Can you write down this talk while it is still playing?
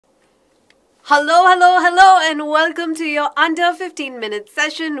Hello, hello, hello, and welcome to your under 15-minute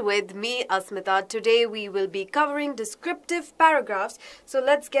session with me, Asmita. Today we will be covering descriptive paragraphs. So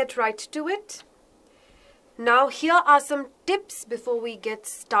let's get right to it. Now, here are some tips before we get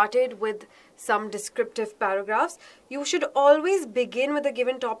started with some descriptive paragraphs. You should always begin with a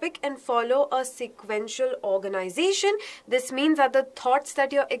given topic and follow a sequential organization. This means that the thoughts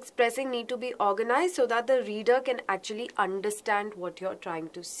that you're expressing need to be organized so that the reader can actually understand what you're trying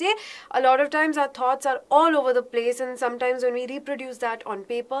to say. A lot of times our thoughts are all over the place, and sometimes when we reproduce that on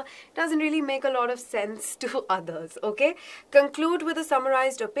paper, it doesn't really make a lot of sense to others, okay? Conclude with a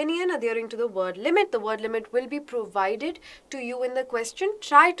summarized opinion adhering to the word limit. The word limit will be provided to you in the question.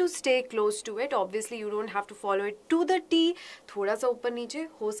 Try to stay close to it. Obviously, you don't have to follow it to the T. थोड़ा सा ऊपर नीचे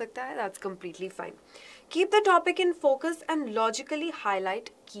हो सकता है. That's completely fine. Keep the topic in focus and logically highlight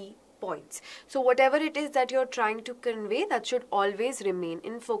key points. So whatever it is that you're trying to convey, that should always remain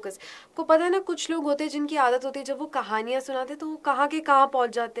in focus. को पता है ना, कुछ लोग होते हैं जिनकी आदत होती है जब वो कहानियाँ सुनाते तो वो कहाँ के कहाँ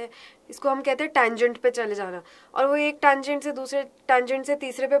पहुँच जाते हैं. इसको हम कहते हैं tangent पे चले जाना, और वो एक tangent से दूसरे tangent से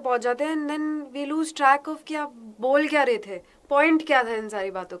तीसरे पे पहुँच जाते हैं, and then we lose track of कि आप बोल क्या रहे थे, पॉइंट क्या था इन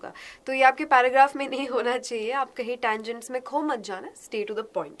सारी बातों का. तो ये आपके पैराग्राफ में नहीं होना चाहिए. आप कहीं tangents में खो मत जाना. Stay to the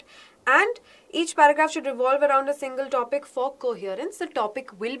point. And each paragraph should revolve around a single topic for coherence. The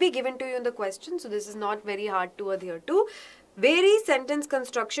topic will be given to you in the question, so this is not very hard to adhere to. Vary sentence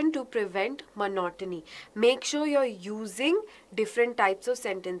construction to prevent monotony. Make sure you're using different types of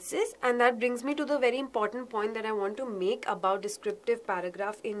sentences, and that brings me to the very important point that I want to make about descriptive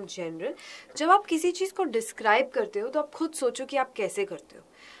paragraph in general. जब आप किसी चीज़ को describe करते हो तो आप खुद सोचो कि आप कैसे करते हो.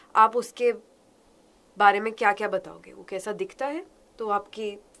 आप उसके बारे में क्या क्या बताओगे. वो कैसा दिखता है तो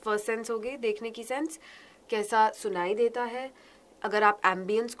आपकी फर्स्ट सेंस हो गई, देखने की सेंस. कैसा सुनाई देता है, अगर आप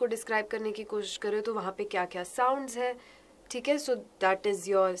एम्बियंस को डिस्क्राइब करने की कोशिश करें तो वहाँ पे क्या क्या साउंड्स है, ठीक है. So that is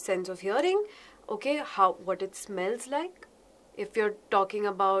your sense of hearing. Okay, how what it smells like. If you are talking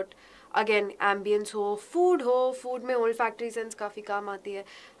about again ambience हो, फूड में ओल्फैक्टरी सेंस काफ़ी काम आती है.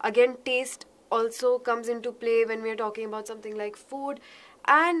 Again test also comes into play when we are talking about something like food,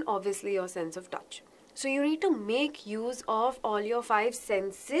 and obviously your sense of touch. So you need to make use of all your 5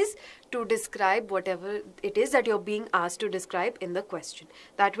 senses to describe whatever it is that you're being asked to describe in the question.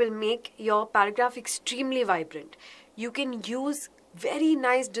 That will make your paragraph extremely vibrant. You can use very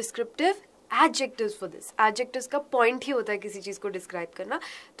nice descriptive adjectives for this. Adjectives का point ही होता है किसी चीज़ को describe करना,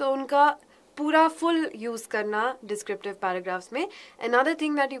 तो उनका पूरा full use करना descriptive paragraphs में. Another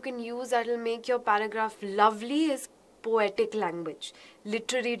thing that you can use that will make your paragraph lovely is poetic language,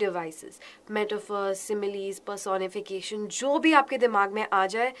 literary devices, metaphors, similes, personification. जो भी आपके दिमाग में आ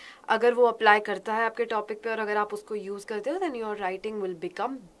जाए, अगर वो apply करता है आपके topic पे और अगर आप उसको use करते हो, then your writing will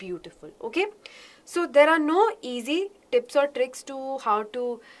become beautiful. Okay? So there are no easy tips or tricks to how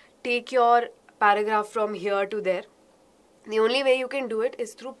to take your paragraph from here to there. The only way you can do it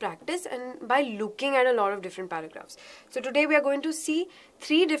is through practice and by looking at a lot of different paragraphs. So today we are going to see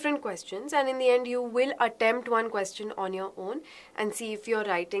 3 different questions, and in the end you will attempt one question on your own and see if your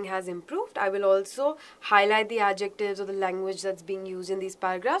writing has improved. I will also highlight the adjectives or the language that's being used in these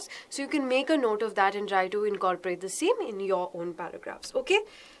paragraphs, so you can make a note of that and try to incorporate the same in your own paragraphs. Okay?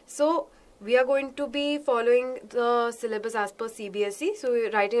 So we are going to be following the syllabus as per CBSE. So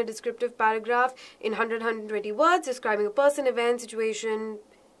you're writing a descriptive paragraph in 100-120 words, describing a person, event, situation.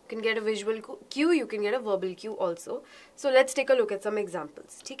 You can get a visual cue, you can get a verbal cue also. So let's take a look at some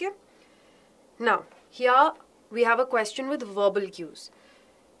examples. Okay? Now, here we have a question with verbal cues.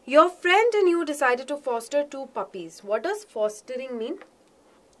 Your friend and you decided to foster 2 puppies. What does fostering mean?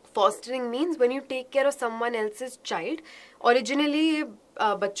 Fostering means when you take care of someone else's child. Originally ये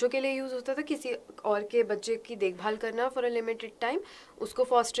बच्चों के लिए use होता था, किसी और के बच्चे की देखभाल करना फॉर अ लिमिटेड टाइम, उसको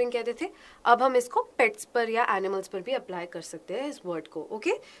फॉस्टरिंग कहते थे. अब हम इसको पेट्स पर या एनिमल्स पर भी अप्लाई कर सकते हैं इस वर्ड को.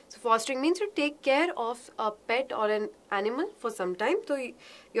 Okay, so fostering means you take care of a पेट और an animal for some time. तो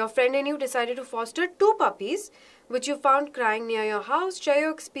your friend and you decided to foster 2 puppies which you found crying near your house. Share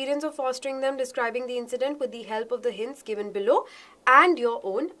your experience of fostering them, describing the incident with the help of the hints given below and your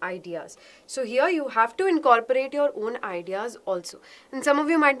own ideas. So here you have to incorporate your own ideas also. And some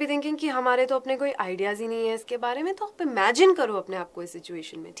of you might be thinking कि हमारे तो अपने कोई ideas ही नहीं है इसके बारे में, तो आप imagine करो अपने आप को इस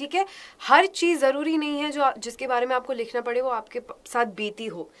situation में. ठीक है, हर चीज़ ज़रूरी नहीं है जो जिसके बारे में आपको लिखना पड़े वो आपके साथ बीती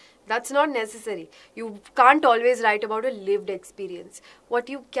हो. That's not necessary. You can't always write about a lived experience. What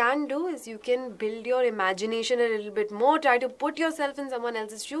you can do is you can build your imagination a little bit more, try to put yourself in someone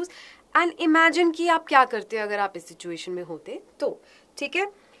else's shoes and imagine कि आप क्या करते अगर आप इस situation में होते तो. ठीक है?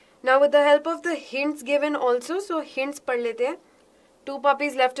 Now with the help of the hints given also, so hints पढ़ लेते हैं. 2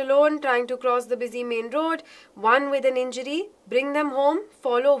 puppies left alone trying to cross the busy main road. 1 with an injury. Bring them home.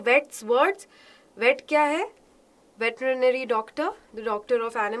 Follow vet's words. Vet क्या है? Veterinary doctor, the doctor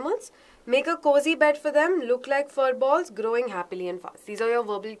of animals. Make a cozy bed for them. Look like fur balls, growing happily and fast. These are your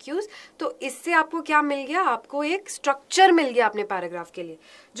verbal cues. तो इससे आपको क्या मिल गया? आपको एक structure मिल गया अपने पैराग्राफ के लिए.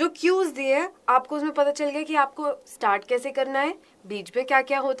 जो cues दिए आपको उसमें पता चल गया कि आपको स्टार्ट कैसे करना है, बीच में क्या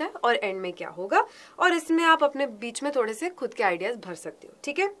क्या होता है और एंड में क्या होगा, और इसमें आप अपने बीच में थोड़े से खुद के आइडियाज भर सकते हो.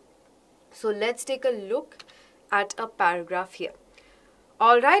 ठीक है? So let's take a look at a paragraph here.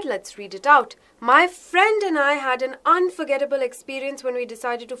 Alright, let's read it out. My friend and I had an unforgettable experience when we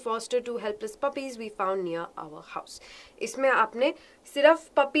decided to foster 2 helpless puppies we found near our house. इसमें आपने सिर्फ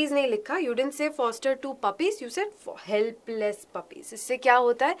puppies नहीं लिखा. You didn't say foster 2 puppies. You said helpless puppies. इससे क्या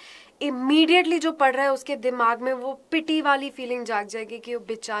होता है? Immediately जो पढ़ रहा है उसके दिमाग में वो पिटी वाली फीलिंग जाग जाएगी कि वो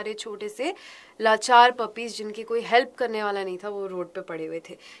बेचारे छोटे से लाचार पपीज जिनकी कोई हेल्प करने वाला नहीं था वो रोड पे पड़े हुए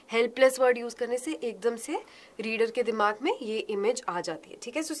थे. हेल्पलेस वर्ड यूज करने से एकदम से रीडर के दिमाग में ये इमेज आ जाती है.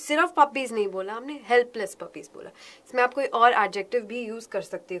 ठीक है? सो सिर्फ पपीज नहीं बोला हमने, हेल्पलेस पपीज बोला. इसमें आप कोई और एडजेक्टिव भी यूज कर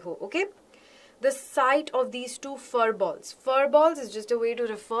सकते हो. Okay? The sight of these 2 fur balls. Fur balls is just a way to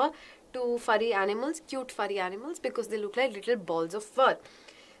refer to furry animals, cute furry animals, because they look like little balls of fur.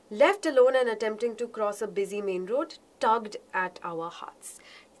 Left alone and attempting to cross a busy main road, tugged at our hearts.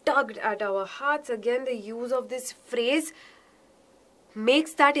 Tugged at our hearts. Again, the use of this phrase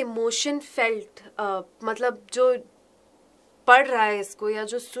makes that emotion felt. मतलब जो पढ़ रहा है इसको या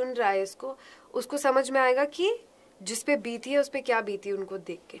जो सुन रहा है इसको, उसको समझ में आएगा कि जिस पे बीती है उस पे क्या बीती है उनको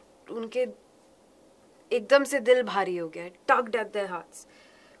देख के. उनके एकदम से दिल भारी हो गया. Tugged at their hearts.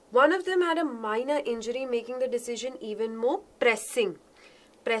 One of them had a minor injury, making the decision even more pressing.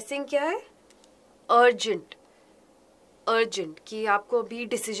 Pressing क्या है? Urgent. Urgent कि आपको अभी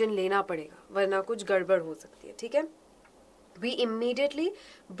डिसीजन लेना पड़ेगा वरना कुछ गड़बड़ हो सकती है. ठीक है? We immediately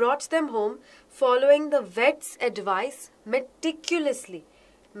brought them home, following the vet's advice meticulously.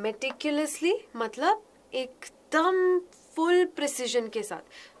 Meticulously मतलब एकदम फुल प्रिसीजन के साथ.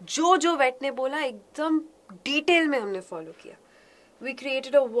 जो वेट ने बोला एकदम डिटेल में हमने फॉलो किया. We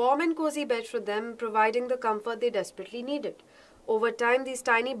created a warm and cozy bed for them, providing the comfort they desperately needed. Over time, these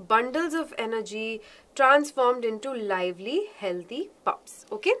tiny bundles of energy transformed into lively, healthy pups.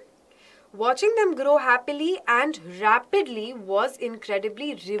 Okay? Watching them grow happily and rapidly was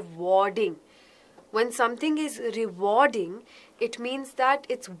incredibly rewarding. When something is rewarding, it means that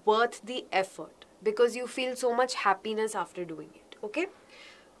it's worth the effort because you feel so much happiness after doing it. Okay?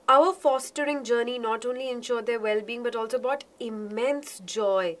 Our fostering journey not only ensured their well-being but also brought immense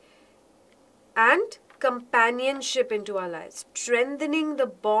joy and companionship into our lives, strengthening the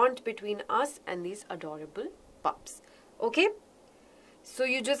bond between us and these adorable pups. Okay? So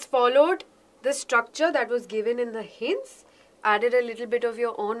you just followed the structure that was given in the hints, added a little bit of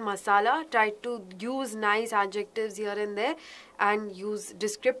your own masala, tried to use nice adjectives here and there, and use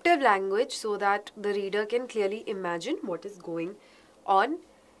descriptive language so that the reader can clearly imagine what is going on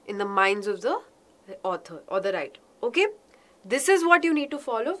in the minds of the author or the writer. Okay? This is what you need to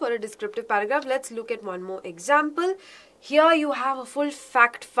follow for a descriptive paragraph. Let's look at one more example. Here you have a full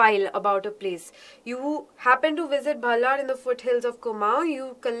fact file about a place. You happen to visit Bhallar in the foothills of Kumaon.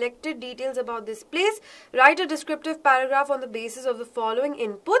 You collected details about this place. Write a descriptive paragraph on the basis of the following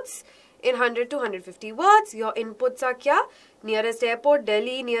inputs in 100 to 150 words. Your inputs are kya? Nearest airport,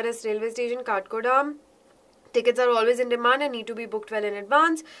 Delhi. Nearest railway station, Kathgodam. Tickets are always in demand and need to be booked well in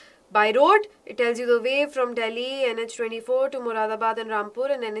advance. By road, it tells you the way from Delhi, NH24 to Moradabad and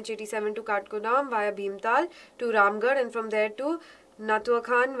Rampur, and NH87 to Kathgodam via Bhimtal to Ramgarh, and from there to Natua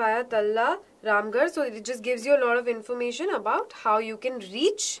Khan via Talla, Ramgarh. So it just gives you a lot of information about how you can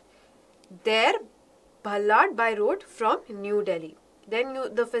reach there, Bhallar, by road from New Delhi. Then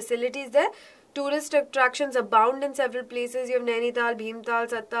the facilities there. Tourist attractions abound in several places. You have Nainital, Bhimtal,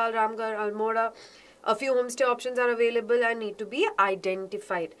 Sattal, Ramgarh, Almora. A few homestay options are available and need to be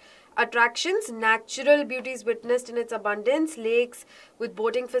identified. Attractions, natural beauties witnessed in its abundance, lakes with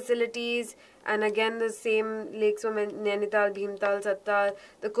boating facilities, and again the same lakes from Nainital, Bhimtal, Sattal.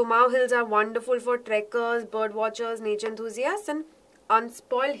 The Kumaon Hills are wonderful for trekkers, bird watchers, nature enthusiasts, and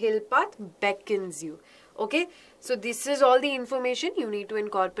unspoiled hill path beckons you. Okay, so this is all the information you need to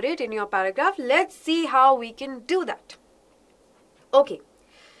incorporate in your paragraph. Let's see how we can do that. Okay.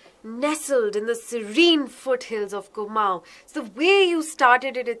 Nestled in the serene foothills of Kumaon. So the way you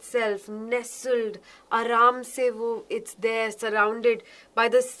started it itself, nestled, aram se wo, it's there, surrounded by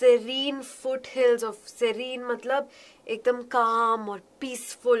the serene foothills of, serene matlab, ekdam calm or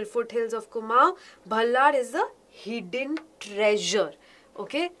peaceful foothills of Kumaon. Bhallar is a hidden treasure.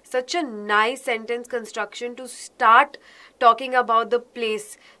 Okay, such a nice sentence construction to start talking about the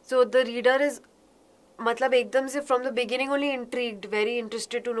place. So the reader is मतलब एकदम से from the beginning only intrigued, very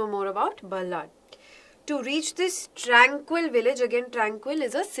interested to know more about Ballad. To reach this tranquil village, again tranquil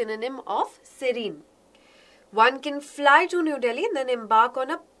is a synonym of serene. One can fly to New Delhi and then embark on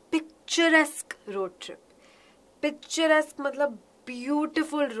a picturesque road trip. Picturesque मतलब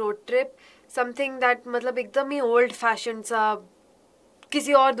beautiful road trip, something that मतलब एकदम ही old fashioned सा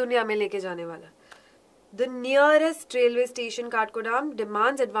किसी और दुनिया में लेके जाने वाला. The nearest railway station, Katkodam,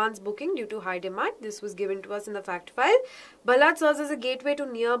 demands advance booking due to high demand. This was given to us in the fact file. Ballad serves as a gateway to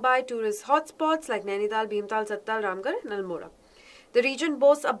nearby tourist hotspots like Nainital, Bhimtal, Sattal, Ramgarh and Almora. The region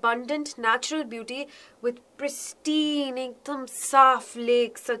boasts abundant natural beauty with pristine, ekdam saaf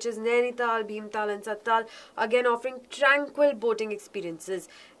lakes such as Nainital, Bhimtal and Sattal, again offering tranquil boating experiences.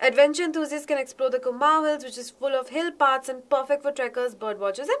 Adventure enthusiasts can explore the Kumaon Hills, which is full of hill paths and perfect for trekkers, bird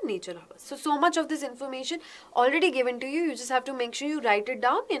watchers and nature lovers. So much of this information already given to you. You just have to make sure you write it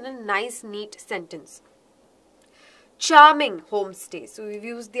down in a nice, neat sentence. Charming homestay. So we've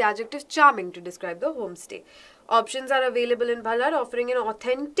used the adjective charming to describe the homestay. Options are available in Ballad, offering an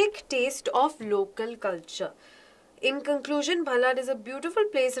authentic taste of local culture. In conclusion, Ballad is a beautiful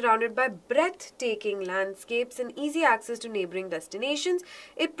place surrounded by breathtaking landscapes and easy access to neighboring destinations.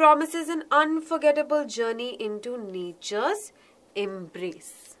 It promises an unforgettable journey into nature's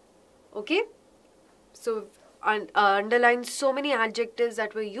embrace. Okay? So, underline so many adjectives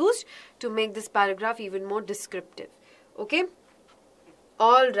that were used to make this paragraph even more descriptive. Okay?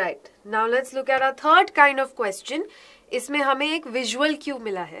 Alright, now let's look at our third kind of question. इसमें हमें एक visual cue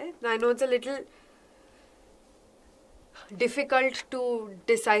मिला है. I know it's a little difficult to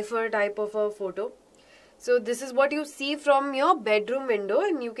decipher type of a photo. So this is what you see from your bedroom window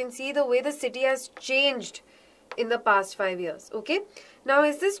and you can see the way the city has changed in the past 5 years. Okay. Now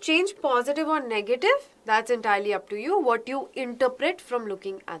is this change positive or negative? That's entirely up to you. What you interpret from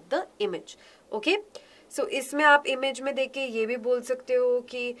looking at the image. Okay. So इसमें आप image में देख के ये भी बोल सकते हो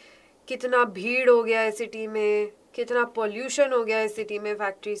कि कितना भीड़ हो गया है सिटी में, कितना पोल्यूशन हो गया है सिटी में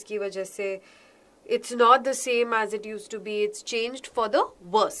फैक्ट्रीज की वजह से. It's not the same as it used to be. It's changed for the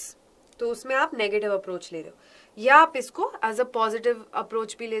worse. तो उसमें आप नेगेटिव अप्रोच ले रहे हो. या आप इसको एज अ पॉजिटिव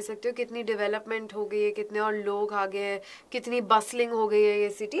अप्रोच भी ले सकते हो. कितनी डेवलपमेंट हो गई है, कितने और लोग आ गए हैं, कितनी बसलिंग हो गई है ये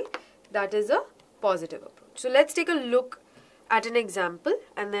city. That is a positive approach. So let's take a look at an example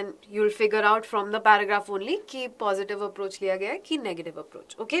and then you'll figure out from the paragraph only कि positive approach लिया गया है कि negative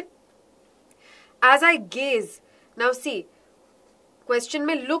approach. Okay? As I gaze, now see, question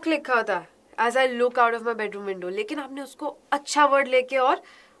में look लिखा होता है as I look out of my bedroom window, लेकिन आपने उसको अच्छा word लेके और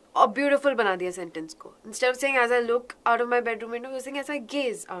beautiful बना दिया sentence को. Instead of saying as I look out of my bedroom window, you're saying as I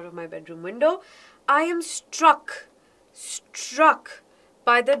gaze out of my bedroom window, I am struck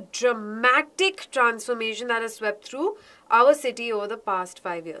by the dramatic transformation that has swept through our city over the past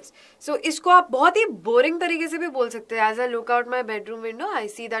 5 years. So इसको आप बहुत ही boring तरीके से भी बोल सकते हैं. As I look out my bedroom window, I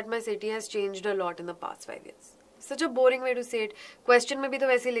see that my city has changed a lot in the past 5 years. Such a boring way to say it. Question में भी तो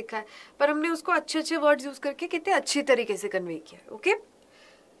वैसे ही लिखा है, पर हमने उसको अच्छे words use करके कितने अच्छी तरीके से convey किया. Okay?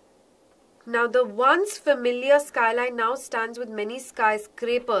 Now the once familiar skyline now stands with many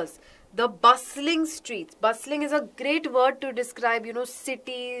skyscrapers. The bustling streets. Bustling is a great word to describe, you know,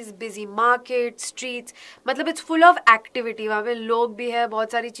 cities, busy markets, streets. मतलब it's full of activity. वहाँ पे लोग भी है,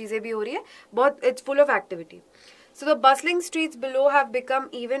 बहुत सारी चीजें भी हो रही है. It's full of activity. So the bustling streets below have become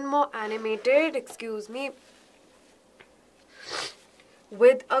even more animated. Excuse me.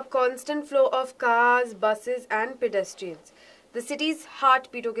 With a constant flow of cars, buses, and pedestrians. The city's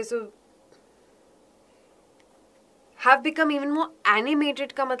heartbeat. Okay, so have become even more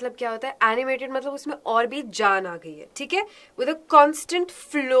animated का मतलब क्या होता है? Animated मतलब उसमें और भी जान आ गई है, ठीक है? With a constant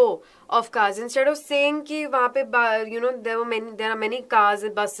flow of cars. Instead of saying कि वहाँ पे, you know, there are many cars,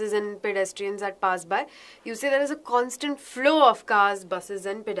 buses and pedestrians that pass by, you say there is a constant flow of cars, buses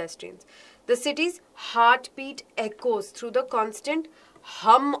and pedestrians. The city's heartbeat echoes through the constant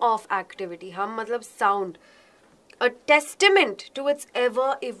hum of activity. Hum मतलब sound. A testament to its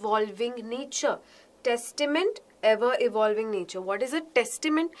ever-evolving nature. Testament, ever-evolving nature. What is a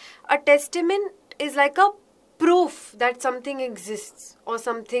testament? A testament is like a proof that something exists or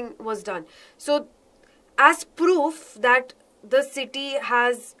something was done. So, as proof that the city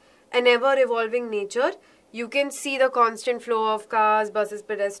has an ever-evolving nature, you can see the constant flow of cars, buses,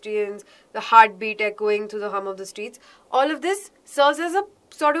 pedestrians, the heartbeat echoing through the hum of the streets. All of this serves as a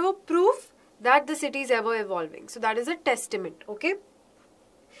sort of a proof that the city is ever-evolving. So, that is a testament, okay?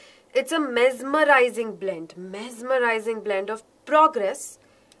 It's a mesmerizing blend of progress.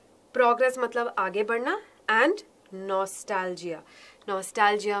 Progress मतलब आगे बढ़ना and Nostalgia.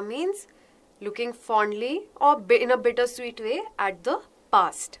 Nostalgia means looking fondly or in a bittersweet way at the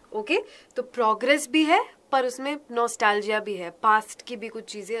past. Okay? तो progress भी है पर उसमें nostalgia भी है. Past की भी कुछ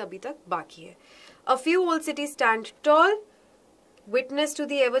चीजें अभी तक बाकी है. A few old cities stand tall, witness to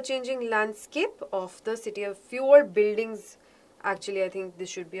the ever-changing landscape of the city. A few old buildings, actually I think this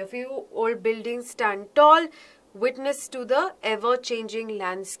should be a few old buildings stand tall, witness to the ever-changing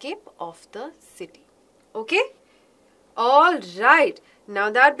landscape of the city. Okay? Alright,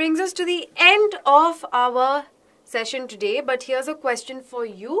 now that brings us to the end of our session today, but here's a question for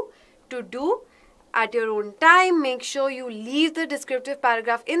you to do at your own time. Make sure you leave the descriptive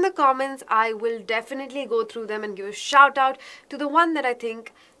paragraph in the comments. I will definitely go through them and give a shout out to the one that I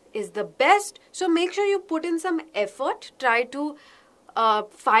think is the best. So make sure you put in some effort. Try to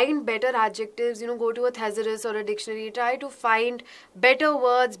find better adjectives, go to a thesaurus or a dictionary, try to find better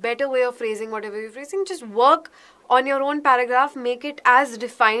words, better way of phrasing whatever you're phrasing. Just work on your own paragraph, make it as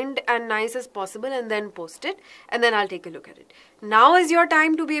defined and nice as possible, and then post it, and then I'll take a look at it. Now is your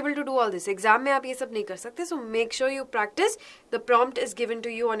time to be able to do all this. Exam mein aap ye sab nahi kar sakte, so make sure you practice. The prompt is given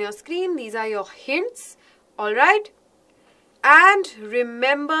to you on your screen. These are your hints. Alright? And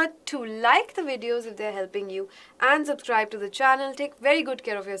remember to like the videos if they're helping you, and subscribe to the channel. Take very good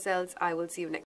care of yourselves. I will see you next time.